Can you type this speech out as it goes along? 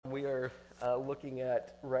we are looking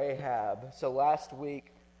at Rahab. So last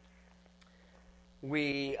week,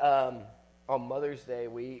 we on Mother's Day,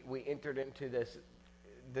 we entered into this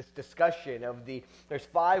discussion of there's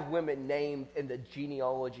 5 women named in the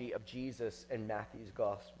genealogy of Jesus in Matthew's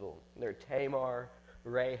Gospel. They're Tamar,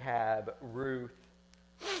 Rahab, Ruth,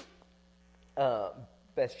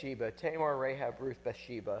 Bathsheba. Tamar, Rahab, Ruth,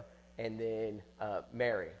 Bathsheba, and then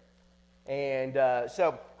Mary. And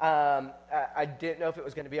so I didn't know if it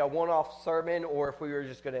was going to be a one-off sermon or if we were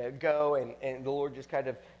just going to go and the Lord just kind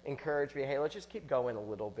of encouraged me, hey, let's just keep going a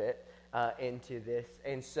little bit into this.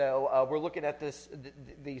 And so we're looking at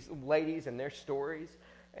these ladies and their stories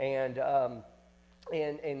and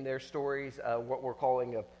their stories, what we're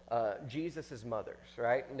calling Jesus' mothers,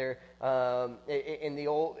 right? And they're in the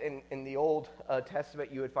Old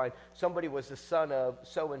Testament, you would find somebody was the son of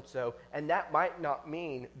so and so, and that might not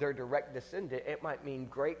mean their direct descendant. It might mean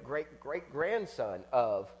great grandson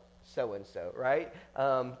of so and so, right?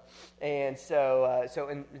 And so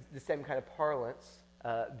in the same kind of parlance,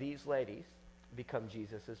 these ladies become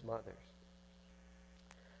Jesus' mothers.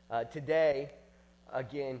 Today,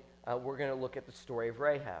 again, we're going to look at the story of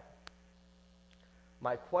Rahab.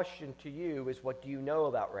 My question to you is, what do you know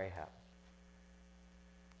about Rahab?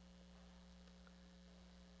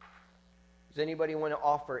 Does anybody want to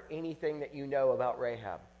offer anything that you know about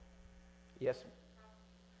Rahab? Yes?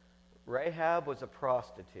 Rahab was a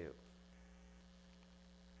prostitute.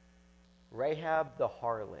 Rahab the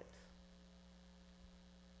harlot.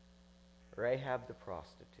 Rahab the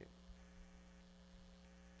prostitute.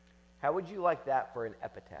 How would you like that for an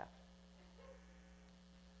epitaph?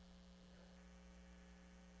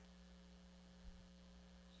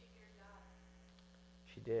 She feared God.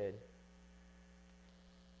 She did.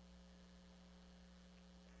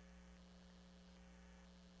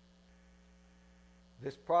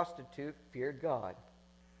 This prostitute feared God.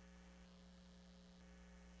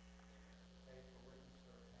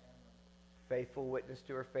 Faithful witness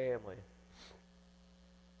to her family.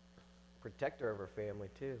 Protector of her family,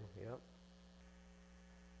 too. Yep.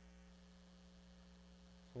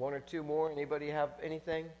 One or two more. Anybody have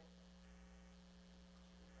anything?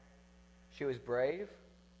 She was brave.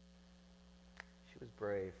 She was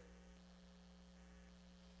brave.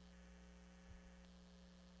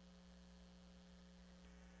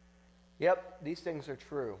 Yep, these things are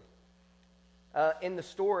true. In the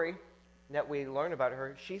story that we learn about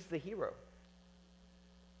her, she's the hero.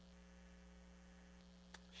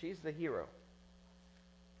 She's the hero.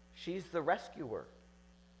 She's the rescuer.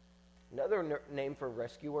 Another name for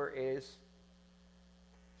rescuer is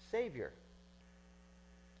Savior.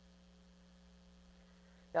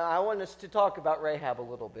 Now, I want us to talk about Rahab a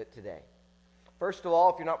little bit today. First of all,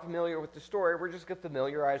 if you're not familiar with the story, we're just going to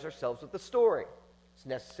familiarize ourselves with the story. It's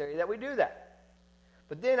necessary that we do that.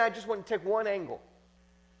 But then I just want to take one angle.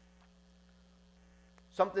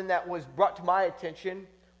 Something that was brought to my attention,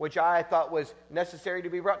 which I thought was necessary to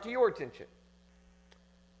be brought to your attention.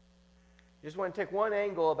 Just want to take one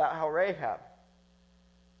angle about how Rahab,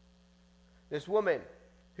 this woman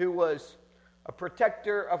who was a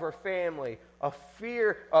protector of her family, a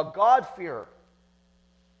God-fearer,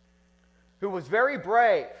 who was very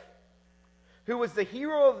brave, who was the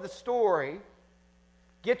hero of the story,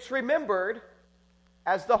 gets remembered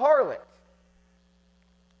as the harlot,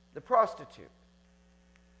 the prostitute.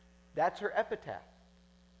 That's her epitaph.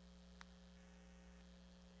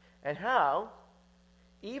 And how,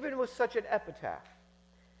 even with such an epitaph,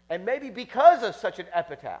 and maybe because of such an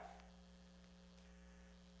epitaph,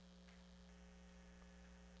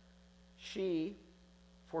 she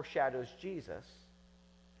foreshadows Jesus,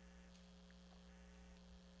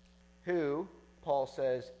 who, Paul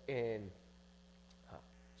says in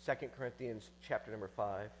 2 Corinthians chapter number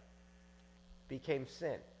 5, became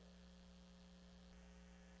sin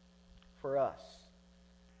for us,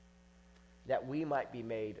 that we might be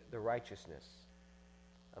made the righteousness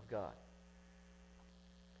of God.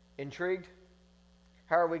 Intrigued?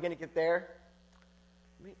 How are we going to get there?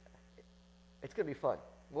 It's going to be fun.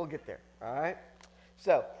 We'll get there, all right?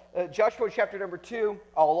 So, Joshua chapter number 2,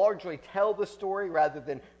 I'll largely tell the story rather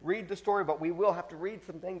than read the story, but we will have to read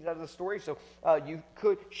some things out of the story, so you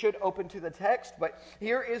should open to the text. But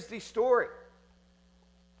here is the story.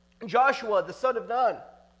 Joshua, the son of Nun.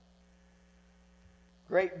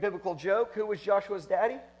 Great biblical joke. Who was Joshua's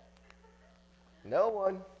daddy? No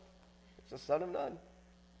one. It's the son of Nun.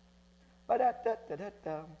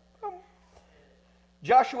 Ba-da-da-da-da-da.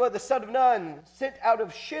 Joshua, the son of Nun, sent out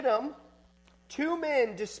of Shittim 2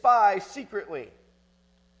 men to spy secretly,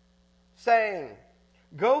 saying,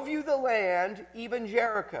 "Go view the land, even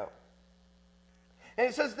Jericho. And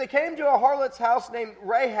it says they came to a harlot's house named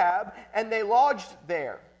Rahab, and they lodged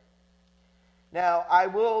there. Now, I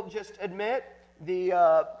will just admit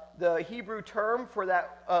the Hebrew term for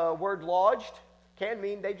that word lodged can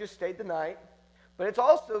mean they just stayed the night. But it's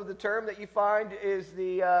also the term that you find is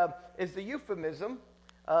the euphemism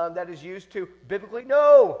that is used to biblically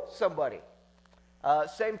know somebody.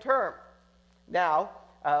 Same term. Now,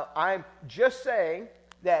 I'm just saying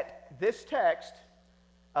that this text,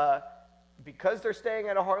 because they're staying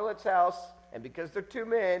at a harlot's house and because they're two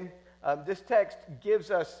men, this text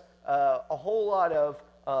gives us a whole lot of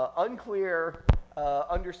unclear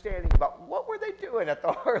understanding about what were they doing at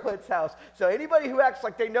the harlot's house. So anybody who acts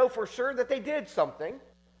like they know for sure that they did something,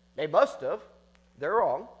 they must have. They're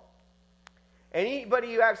wrong.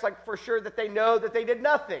 Anybody who acts like for sure that they know that they did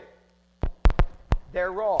nothing,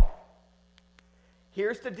 they're wrong.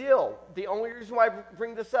 Here's the deal. The only reason why I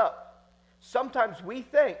bring this up, sometimes we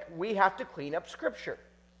think we have to clean up Scripture.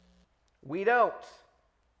 We don't.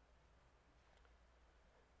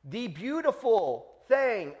 The beautiful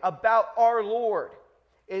thing about our Lord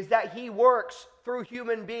is that He works through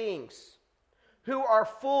human beings who are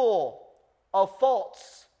full of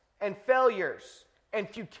faults and failures and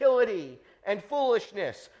futility and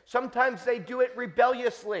foolishness. Sometimes they do it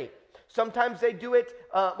rebelliously. Sometimes they do it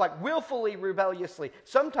willfully rebelliously.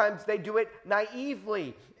 Sometimes they do it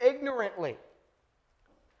naively, ignorantly.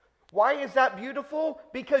 Why is that beautiful?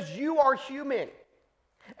 Because you are human.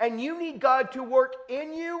 And you need God to work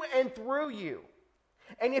in you and through you.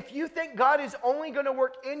 And if you think God is only going to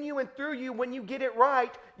work in you and through you when you get it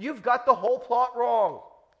right, you've got the whole plot wrong.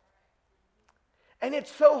 And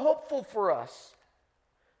it's so hopeful for us.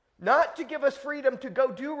 Not to give us freedom to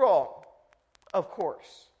go do wrong, of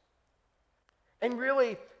course. And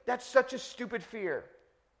really, that's such a stupid fear.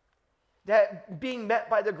 That being met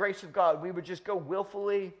by the grace of God, we would just go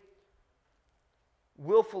willfully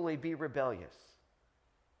be rebellious.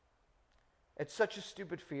 It's such a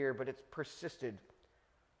stupid fear, but it's persisted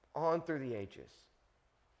on through the ages.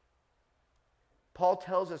 Paul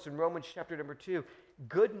tells us in Romans chapter number 2,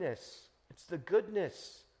 goodness, it's the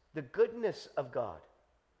goodness of God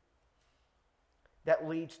that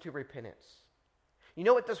leads to repentance. You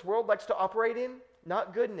know what this world likes to operate in?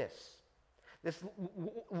 Not goodness. This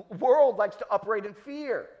world likes to operate in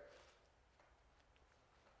fear.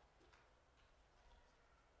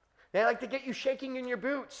 They like to get you shaking in your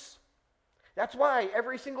boots. That's why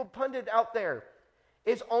every single pundit out there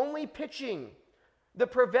is only pitching the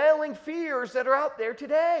prevailing fears that are out there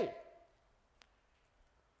today.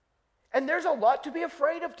 And there's a lot to be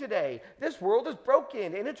afraid of today. This world is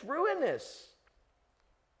broken and it's ruinous.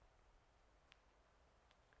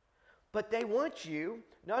 But they want you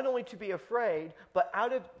not only to be afraid, but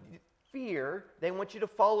out of fear, they want you to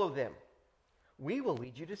follow them. We will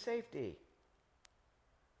lead you to safety.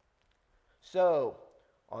 So,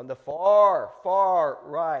 on the far, far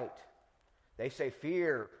right, they say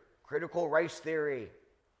fear, critical race theory,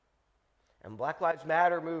 and Black Lives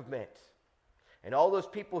Matter movement, and all those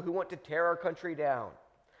people who want to tear our country down.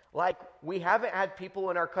 Like, we haven't had people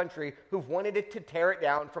in our country who've wanted it to tear it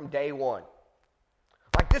down from day one.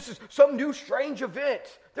 Like this is some new strange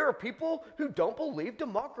event. There are people who don't believe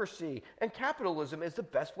democracy and capitalism is the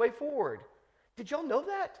best way forward. Did y'all know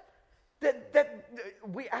that? That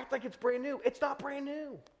we act like it's brand new. It's not brand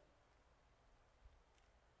new.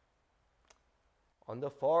 On the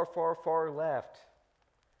far, far, far left,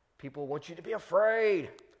 people want you to be afraid,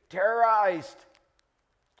 terrorized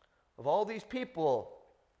of all these people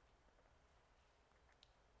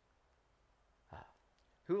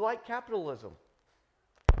who like capitalism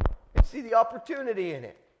and see the opportunity in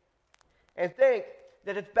it and think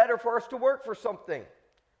that it's better for us to work for something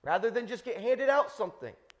rather than just get handed out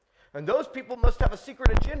something. And those people must have a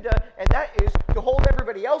secret agenda, and that is to hold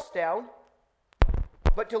everybody else down,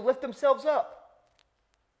 but to lift themselves up.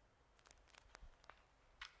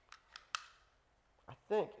 I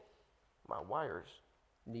think my wire's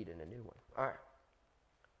needing a new one. All right.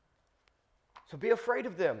 So be afraid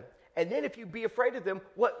of them. And then if you be afraid of them,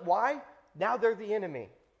 why? Now they're the enemy.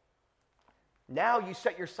 Now you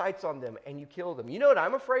set your sights on them and you kill them. You know what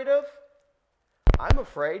I'm afraid of? I'm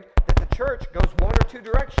afraid that the church goes one or two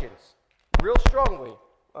directions real strongly.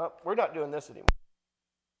 We're not doing this anymore.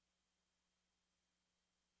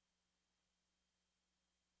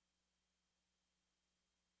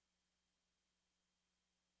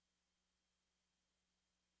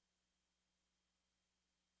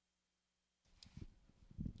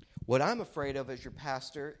 What I'm afraid of as your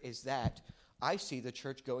pastor is that I see the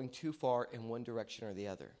church going too far in one direction or the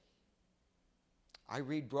other. I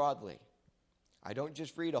read broadly. I don't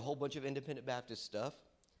just read a whole bunch of independent Baptist stuff.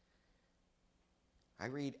 I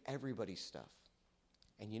read everybody's stuff.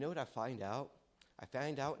 And you know what I find out? I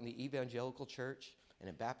find out in the evangelical church and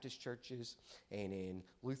in Baptist churches and in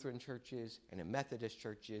Lutheran churches and in Methodist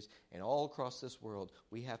churches and all across this world,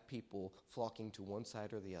 we have people flocking to one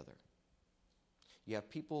side or the other. You have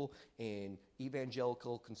people in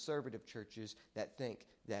evangelical conservative churches that think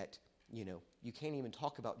that, you can't even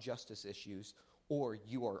talk about justice issues, or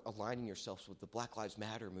you are aligning yourselves with the Black Lives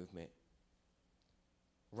Matter movement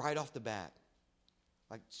right off the bat.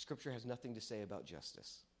 Like, Scripture has nothing to say about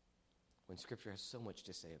justice, when Scripture has so much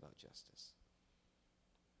to say about justice.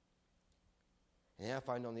 And then I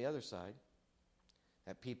find on the other side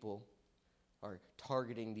that people are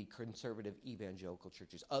targeting the conservative evangelical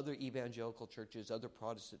churches, other evangelical churches, other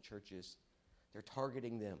Protestant churches. They're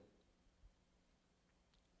targeting them.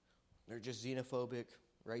 They're just xenophobic,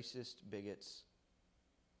 racist, bigots.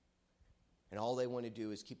 And all they want to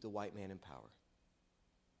do is keep the white man in power.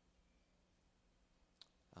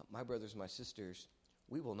 My brothers and my sisters,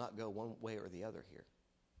 we will not go one way or the other here.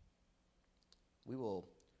 We will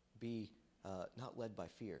be not led by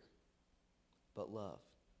fear, but love.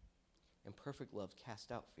 And perfect love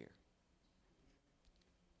casts out fear.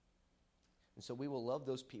 And so we will love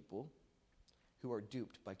those people who are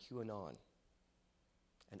duped by QAnon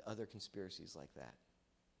and other conspiracies like that,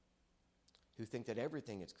 who think that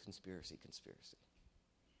everything is conspiracy.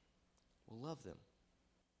 We'll love them.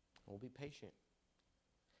 We'll be patient.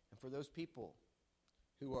 And for those people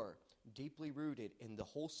who are deeply rooted in the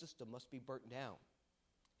whole system must be burnt down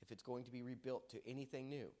if it's going to be rebuilt to anything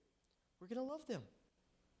new, we're going to love them.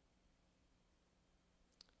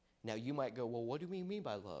 Now you might go, well, what do we mean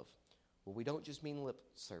by love? Well, we don't just mean lip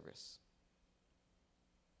service.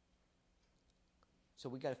 So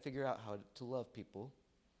we got to figure out how to love people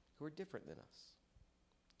who are different than us.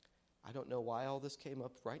 I don't know why all this came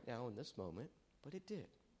up right now in this moment, but it did.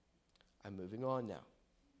 I'm moving on now.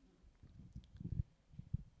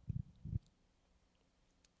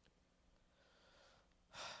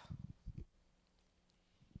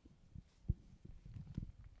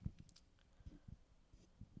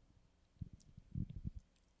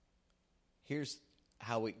 Here's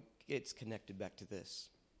how it gets connected back to this.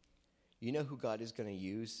 You know who God is going to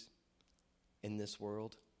use in this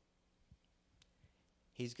world?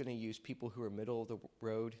 He's going to use people who are middle of the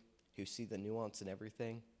road, who see the nuance in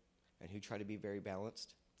everything, and who try to be very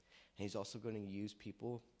balanced. And he's also going to use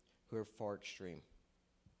people who are far extreme.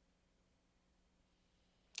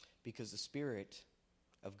 Because the Spirit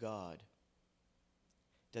of God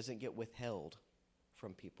doesn't get withheld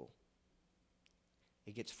from people.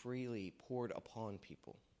 It gets freely poured upon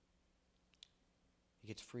people. It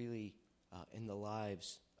gets freely in the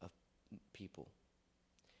lives of people.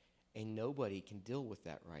 And nobody can deal with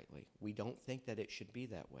that rightly. We don't think that it should be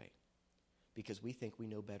that way because we think we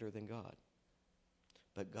know better than God.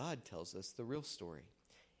 But God tells us the real story.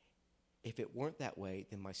 If it weren't that way,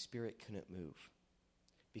 then my Spirit couldn't move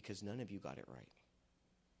because none of you got it right.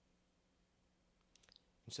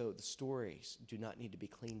 And so the stories do not need to be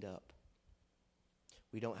cleaned up.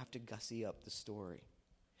 We don't have to gussy up the story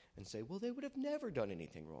and say, well, they would have never done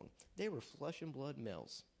anything wrong. They were flesh and blood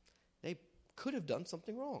males. They could have done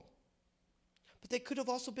something wrong. But they could have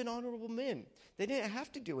also been honorable men. They didn't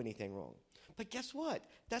have to do anything wrong. But guess what?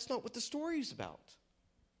 That's not what the story is about.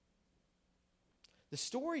 The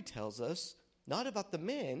story tells us not about the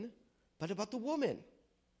men, but about the woman.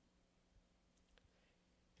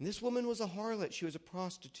 And this woman was a harlot. She was a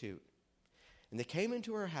prostitute. And they came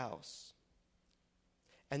into her house.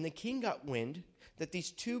 And the king got wind that these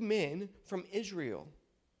two men from Israel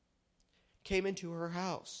came into her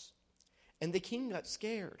house. And the king got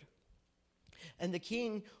scared. And the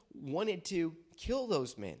king wanted to kill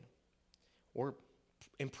those men or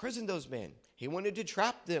imprison those men. He wanted to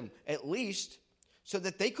trap them at least so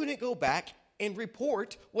that they couldn't go back and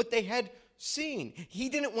report what they had seen. He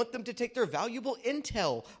didn't want them to take their valuable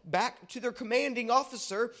intel back to their commanding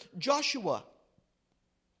officer, Joshua.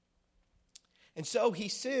 And so he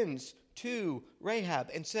sends to Rahab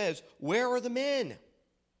and says, "Where are the men?"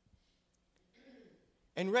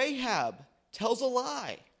 And Rahab tells a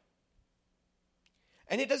lie.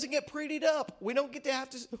 And it doesn't get prettied up. We don't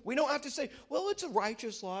have to say, well, it's a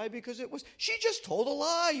righteous lie because it was. She just told a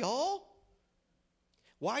lie, y'all.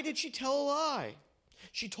 Why did she tell a lie?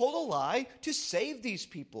 She told a lie to save these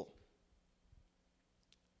people.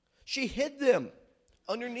 She hid them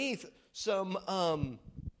underneath some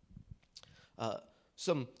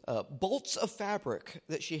bolts of fabric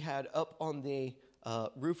that she had up on the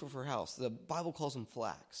roof of her house. The Bible calls them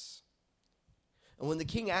flax. And when the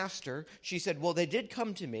king asked her, she said, well, they did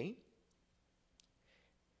come to me.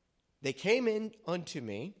 They came in unto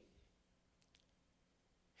me.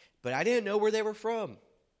 but I didn't know where they were from.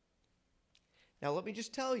 Now, let me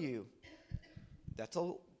just tell you,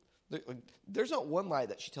 there's not one lie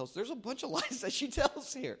that she tells. There's a bunch of lies that she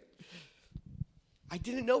tells here. I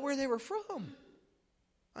didn't know where they were from.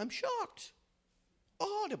 I'm shocked,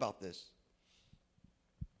 awed about this.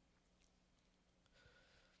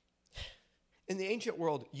 In the ancient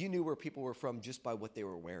world, you knew where people were from just by what they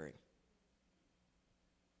were wearing.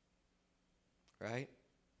 Right?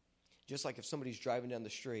 Just like if somebody's driving down the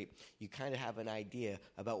street, you kind of have an idea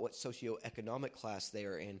about what socioeconomic class they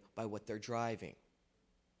are in by what they're driving.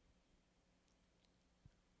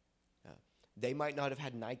 They might not have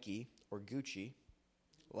had Nike or Gucci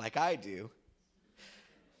like I do,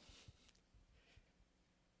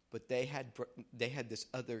 but they had this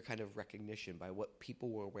other kind of recognition by what people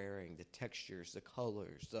were wearing, the textures, the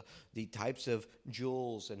colors, the types of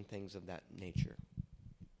jewels and things of that nature.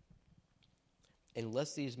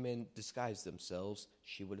 Unless these men disguised themselves,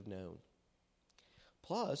 she would have known.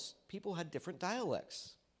 Plus, people had different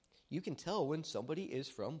dialects. You can tell when somebody is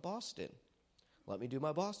from Boston. Let me do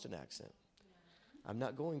my Boston accent. I'm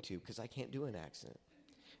not going to because I can't do an accent.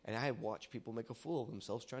 And I watch people make a fool of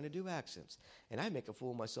themselves trying to do accents. And I make a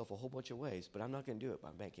fool of myself a whole bunch of ways, but I'm not going to do it by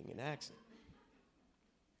making an accent.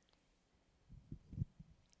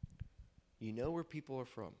 You know where people are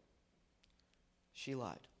from. She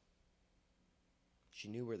lied. She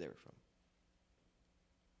knew where they were from.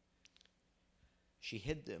 She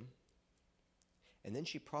hid them, and then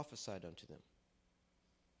she prophesied unto them.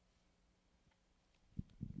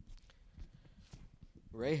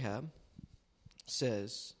 Rahab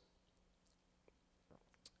says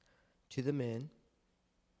to the men,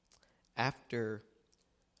 after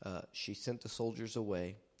she sent the soldiers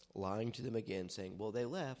away, lying to them again, saying, well, they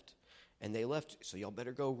left, so y'all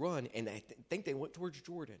better go run. And I think they went towards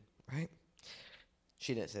Jordan, right?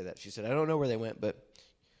 She didn't say that. She said, I don't know where they went, but it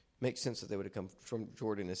makes sense that they would have come from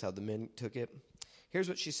Jordan is how the men took it. Here's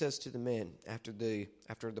what she says to the men after the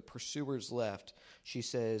pursuers left. She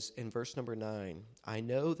says in verse number 9, I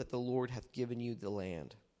know that the Lord hath given you the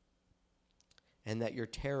land, and that your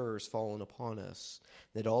terror is fallen upon us,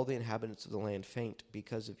 that all the inhabitants of the land faint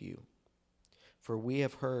because of you. For we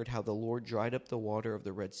have heard how the Lord dried up the water of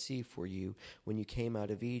the Red Sea for you when you came out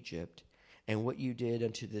of Egypt, and what you did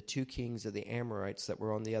unto the two kings of the Amorites that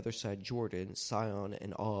were on the other side Jordan, Sihon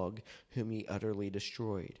and Og, whom ye utterly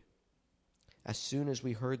destroyed. As soon as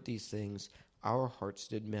we heard these things, our hearts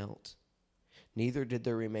did melt. Neither did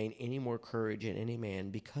there remain any more courage in any man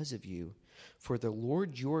because of you. For the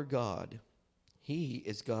Lord your God, he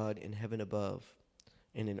is God in heaven above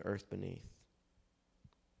and in earth beneath.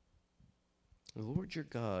 The Lord your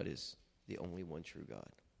God is the only one true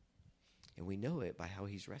God. And we know it by how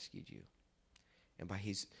he's rescued you and by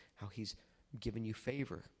how he's given you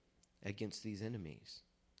favor against these enemies.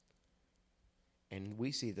 And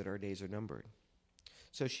we see that our days are numbered.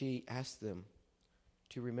 So she asked them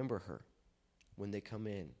to remember her when they come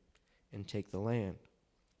in and take the land.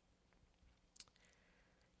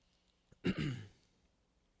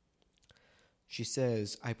 She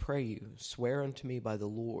says, I pray you, swear unto me by the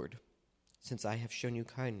Lord, since I have shown you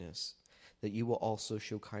kindness, that you will also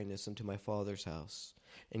show kindness unto my father's house,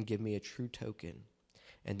 and give me a true token,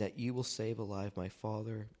 and that you will save alive my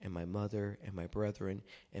father and my mother and my brethren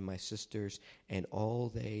and my sisters and all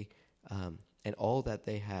that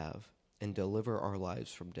they have, and deliver our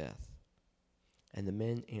lives from death. And the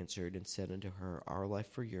men answered and said unto her, our life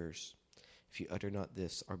for yours, if you utter not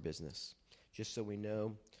this our business. Just so we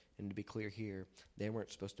know, and to be clear here, they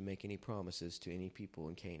weren't supposed to make any promises to any people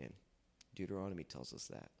in Canaan. Deuteronomy tells us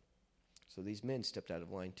that. So these men stepped out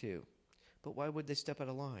of line too. But why would they step out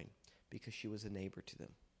of line? Because she was a neighbor to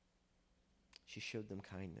them. She showed them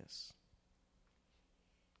kindness.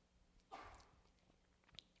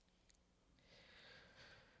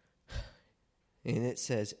 And it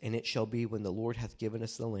says, and it shall be when the Lord hath given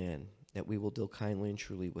us the land, that we will deal kindly and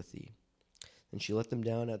truly with thee. And she let them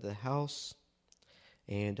down out of the house.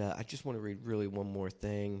 And I just want to read really one more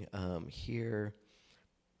thing here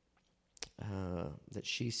that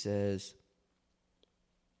she says.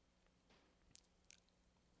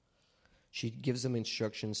 She gives them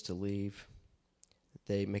instructions to leave.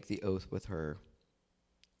 They make the oath with her.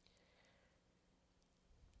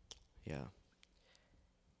 Yeah.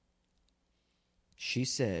 She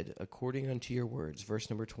said, according unto your words, verse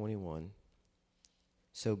number 21,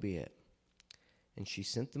 so be it. And she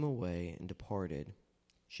sent them away and departed.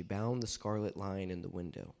 She bound the scarlet line in the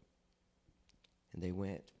window. And they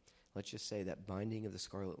went. Let's just say that binding of the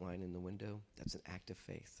scarlet line in the window, that's an act of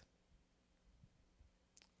faith.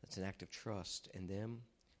 That's an act of trust in them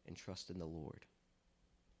and trust in the Lord.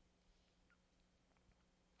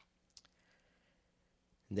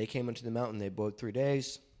 And they came unto the mountain. They abode 3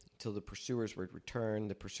 days until the pursuers were returned.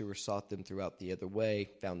 The pursuers sought them throughout the other way,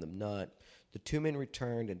 found them not. The 2 men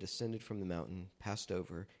returned and descended from the mountain, passed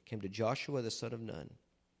over, came to Joshua the son of Nun,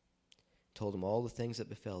 told him all the things that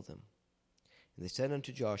befell them. And they said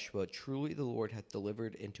unto Joshua, Truly the Lord hath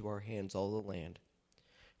delivered into our hands all the land,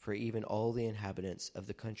 for even all the inhabitants of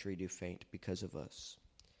the country do faint because of us.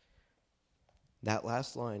 That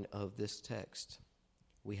last line of this text,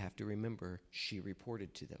 we have to remember, she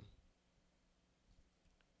reported to them.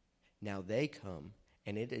 Now they come,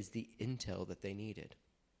 and it is the intel that they needed.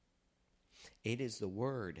 It is the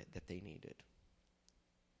word that they needed,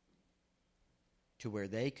 to where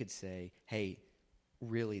they could say, hey,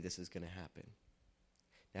 really, this is going to happen.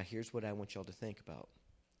 Now, here's what I want y'all to think about.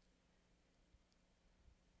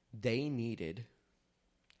 They needed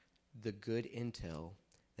the good intel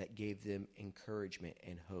that gave them encouragement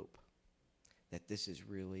and hope that this is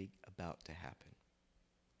really about to happen.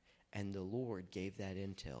 And the Lord gave that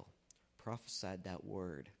intel, prophesied that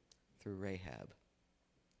word through Rahab,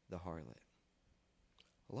 the harlot.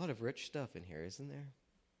 A lot of rich stuff in here, isn't there?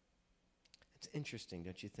 It's interesting,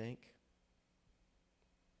 don't you think?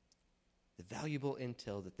 The valuable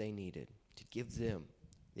intel that they needed to give them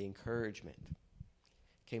the encouragement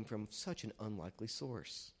came from such an unlikely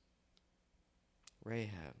source.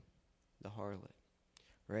 Rahab, the harlot.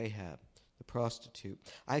 Rahab, the prostitute.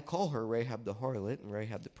 I call her Rahab the harlot and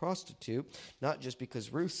Rahab the prostitute, not just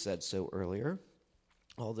because Ruth said so earlier,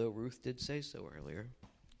 although Ruth did say so earlier,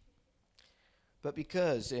 but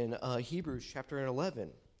because in Hebrews chapter 11,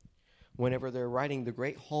 whenever they're writing the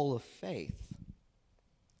Great Hall of Faith,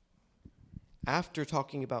 after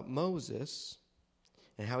talking about Moses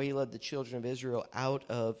and how he led the children of Israel out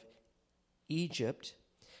of Egypt,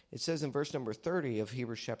 it says in verse number 30 of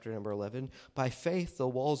Hebrews chapter number 11, by faith the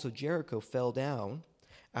walls of Jericho fell down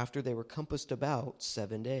after they were compassed about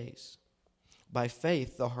 7 days. By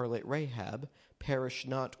faith the harlot Rahab perished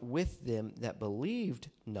not with them that believed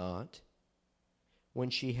not, when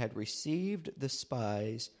she had received the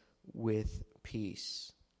spies with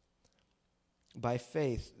peace. By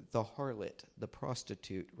faith, the harlot, the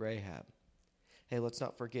prostitute, Rahab. Hey, let's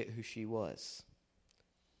not forget who she was.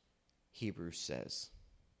 Hebrews says.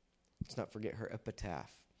 Let's not forget her epitaph.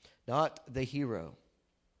 Not the hero.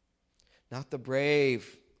 Not the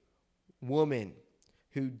brave woman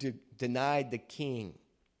who denied the king.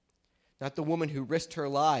 Not the woman who risked her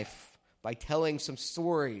life by telling some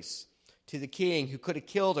stories to the king who could have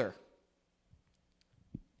killed her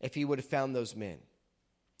if he would have found those men.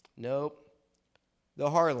 Nope. The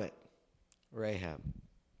harlot, Rahab.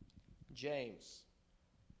 James.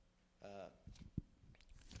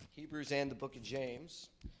 Hebrews and the book of James.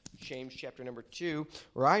 James chapter number 2.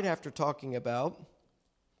 Right after talking about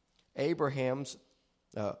Abraham's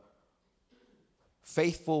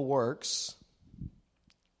faithful works.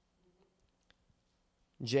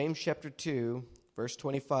 James chapter 2, verse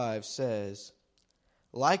 25 says,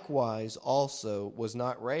 likewise also was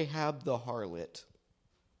not Rahab the harlot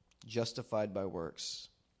justified by works,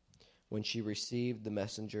 when she received the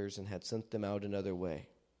messengers and had sent them out another way.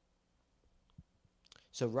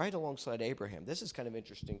 So right alongside Abraham, this is kind of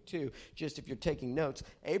interesting too, just if you're taking notes,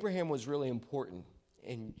 Abraham was really important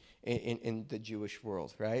in the Jewish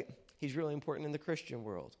world, right? He's really important in the Christian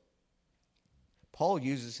world. Paul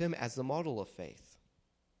uses him as the model of faith.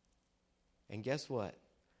 And guess what?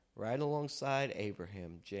 Right alongside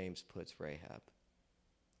Abraham, James puts Rahab.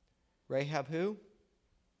 Rahab who?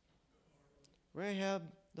 Rahab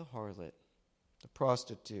the harlot, the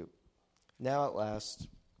prostitute. Now at last,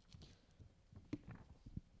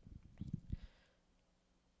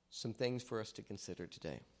 some things for us to consider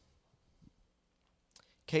today.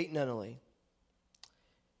 Kate Nunnally,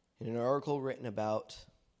 in an article written about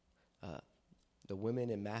the women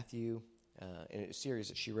in Matthew, in a series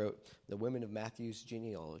that she wrote, The Women of Matthew's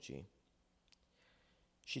Genealogy,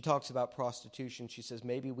 she talks about prostitution. She says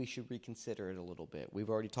maybe we should reconsider it a little bit. We've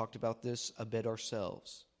already talked about this a bit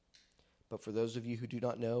ourselves. But for those of you who do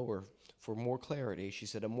not know, or for more clarity, she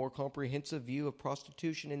said a more comprehensive view of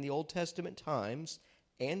prostitution in the Old Testament times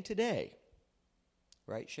and today,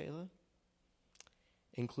 right, Shayla,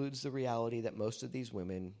 includes the reality that most of these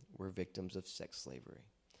women were victims of sex slavery.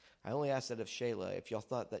 I only asked that of Shayla. If y'all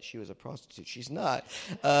thought that she was a prostitute, she's not.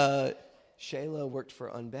 Shayla worked for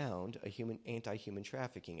Unbound, a anti-human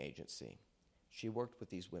trafficking agency. She worked with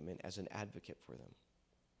these women as an advocate for them.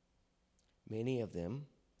 Many of them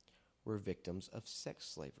were victims of sex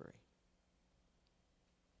slavery.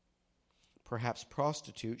 Perhaps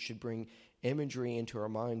prostitute should bring imagery into our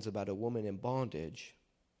minds about a woman in bondage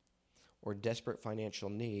or desperate financial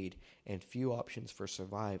need and few options for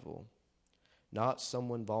survival, not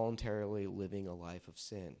someone voluntarily living a life of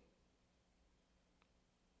sin.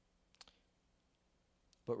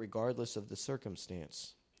 But regardless of the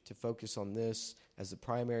circumstance, to focus on this as the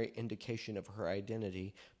primary indication of her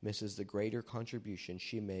identity misses the greater contribution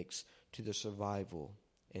she makes to the survival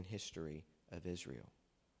and history of Israel.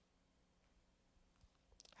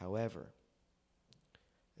 However,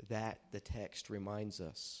 that the text reminds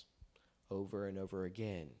us over and over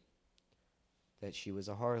again that she was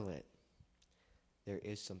a harlot. There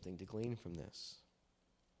is something to glean from this.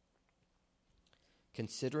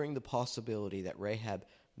 Considering the possibility that Rahab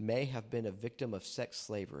may have been a victim of sex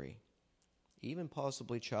slavery, even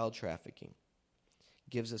possibly child trafficking,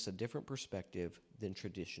 gives us a different perspective than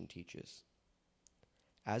tradition teaches.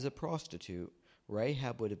 As a prostitute,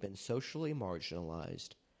 Rahab would have been socially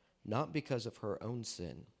marginalized, not because of her own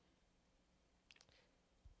sin,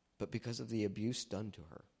 but because of the abuse done to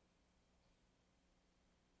her.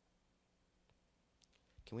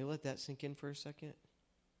 Can we let that sink in for a second?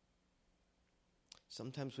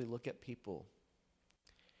 Sometimes we look at people,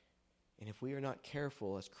 and if we are not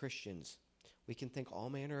careful as Christians, we can think all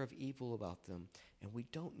manner of evil about them, and we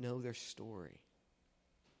don't know their story.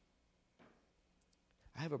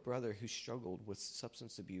 I have a brother who struggled with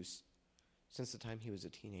substance abuse since the time he was a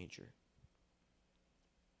teenager.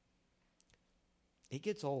 It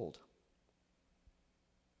gets old.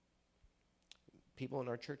 People in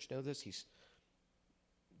our church know this. He's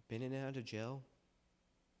been in and out of jail,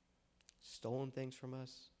 stolen things from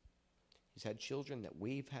us. He's had children that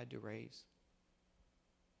we've had to raise.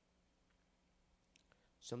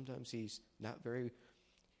 Sometimes he's not very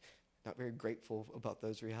grateful about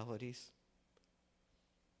those realities.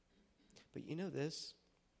 But you know this?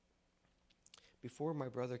 Before my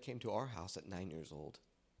brother came to our house at 9 years old,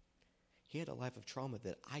 he had a life of trauma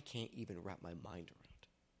that I can't even wrap my mind around.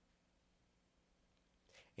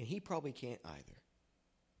 And he probably can't either.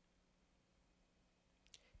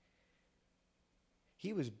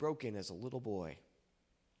 He was broken as a little boy.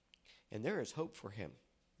 And there is hope for him.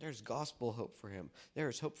 There's gospel hope for him. There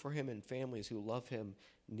is hope for him in families who love him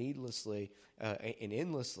needlessly and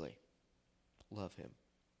endlessly love him.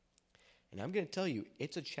 And I'm going to tell you,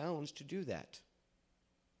 it's a challenge to do that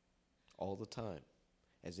all the time.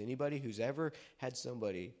 As anybody who's ever had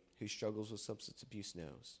somebody who struggles with substance abuse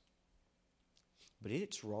knows. But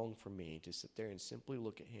it's wrong for me to sit there and simply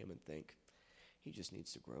look at him and think, he just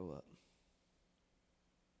needs to grow up.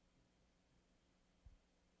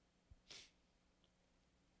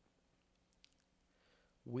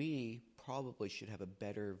 We probably should have a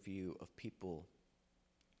better view of people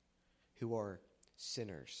who are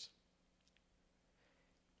sinners.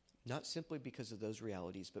 Not simply because of those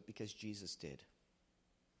realities, but because Jesus did.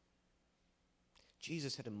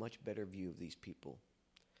 Jesus had a much better view of these people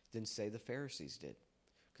than, say, the Pharisees did.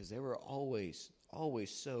 Because they were always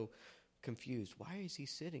so confused. Why is he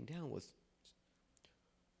sitting down with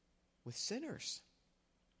sinners?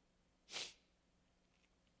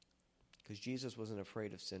 Because Jesus wasn't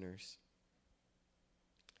afraid of sinners.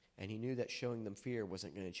 And he knew that showing them fear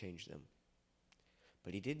wasn't going to change them.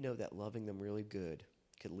 But he did know that loving them really good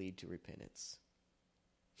could lead to repentance.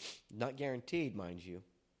 Not guaranteed, mind you.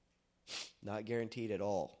 Not guaranteed at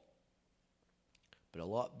all. But a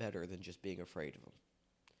lot better than just being afraid of them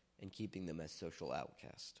and keeping them as social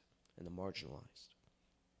outcasts and the marginalized.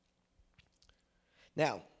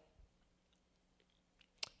 Now,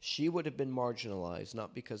 she would have been marginalized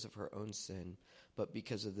not because of her own sin, but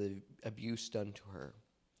because of the abuse done to her.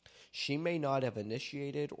 She may not have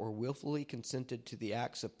initiated or willfully consented to the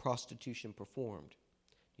acts of prostitution performed.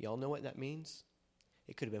 Y'all know what that means?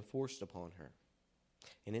 It could have been forced upon her.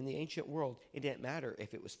 And in the ancient world, it didn't matter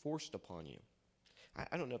if it was forced upon you.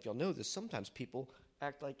 I don't know if y'all know this. Sometimes people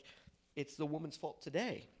act like it's the woman's fault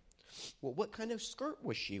today. Well, what kind of skirt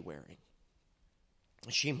was she wearing?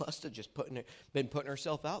 She must have just been putting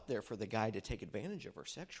herself out there for the guy to take advantage of her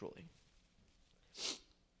sexually.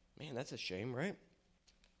 Man, that's a shame, right?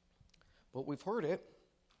 But we've heard it.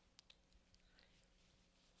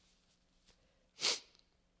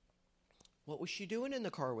 What was she doing in the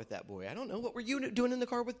car with that boy? I don't know. What were you doing in the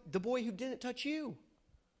car with the boy who didn't touch you?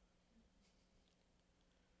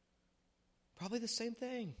 Probably the same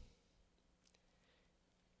thing.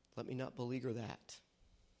 Let me not beleaguer that.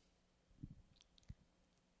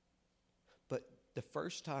 But the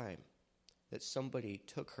first time that somebody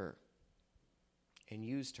took her and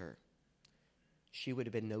used her, she would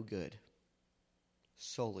have been no good.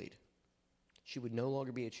 Sullied. She would no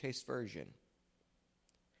longer be a chaste virgin.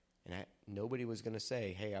 And nobody was going to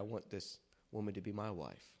say, hey, I want this woman to be my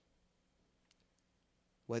wife.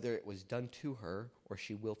 Whether it was done to her or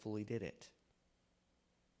she willfully did it.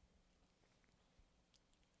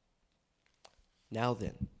 Now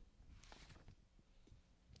then,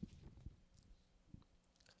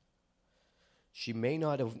 she may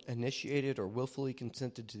not have initiated or willfully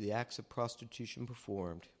consented to the acts of prostitution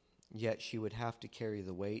performed, yet she would have to carry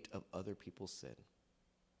the weight of other people's sin.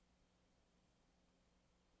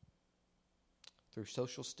 Through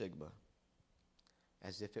social stigma,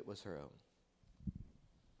 as if it was her own.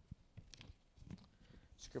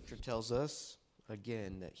 Scripture tells us,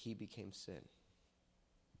 again, that he became sin,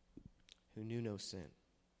 who knew no sin,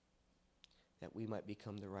 that we might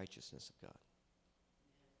become the righteousness of God.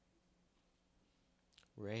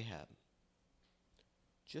 Rahab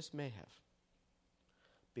just may have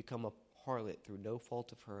become a harlot through no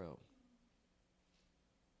fault of her own,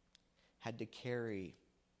 had to carry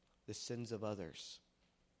the sins of others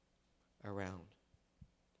around.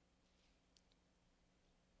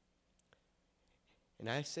 And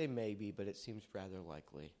I say maybe, but it seems rather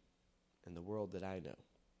likely in the world that I know.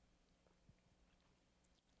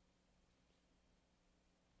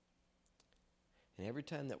 And every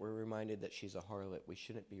time that we're reminded that she's a harlot, we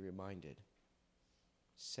shouldn't be reminded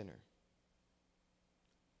sinner.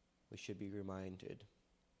 We should be reminded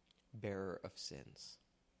bearer of sins.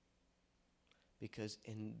 Because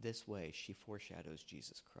in this way, she foreshadows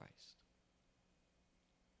Jesus Christ.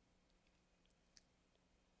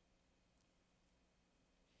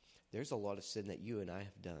 There's a lot of sin that you and I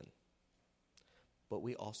have done. But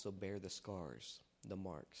we also bear the scars, the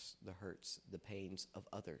marks, the hurts, the pains of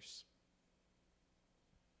others.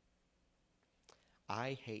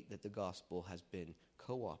 I hate that the gospel has been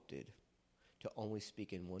co-opted to only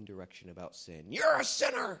speak in one direction about sin. You're a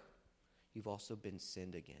sinner! You've also been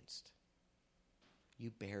sinned against.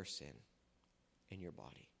 You bear sin in your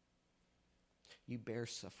body. You bear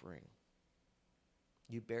suffering.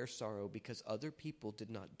 You bear sorrow because other people did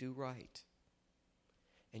not do right.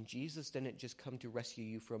 And Jesus didn't just come to rescue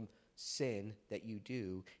you from sin that you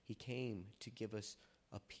do. He came to give us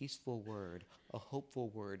a peaceful word, a hopeful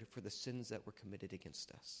word for the sins that were committed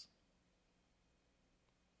against us.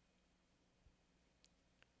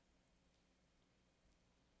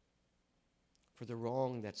 For the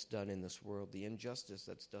wrong that's done in this world, the injustice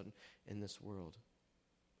that's done in this world.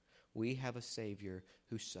 We have a Savior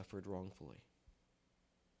who suffered wrongfully.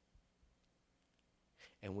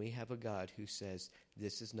 And we have a God who says,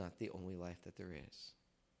 this is not the only life that there is.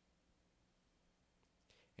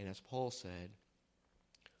 And as Paul said,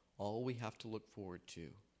 all we have to look forward to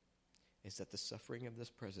is that the suffering of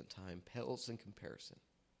this present time pales in comparison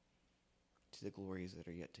to the glories that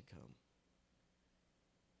are yet to come.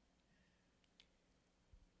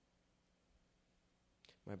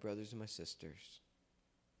 My brothers and my sisters,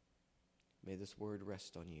 may this word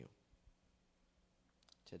rest on you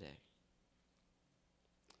today.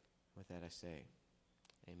 With that I say,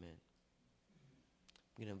 amen.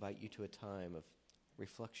 I'm going to invite you to a time of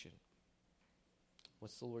reflection.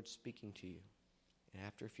 What's the Lord speaking to you? And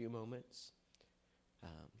after a few moments,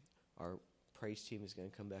 our praise team is going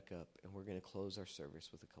to come back up, and we're going to close our service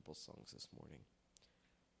with a couple songs this morning.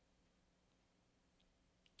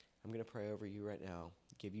 I'm going to pray over you right now,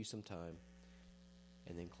 give you some time,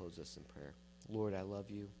 and then close us in prayer. Lord, I love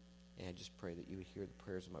you, and I just pray that you would hear the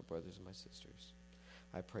prayers of my brothers and my sisters.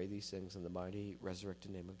 I pray these things in the mighty,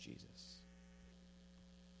 resurrected name of Jesus.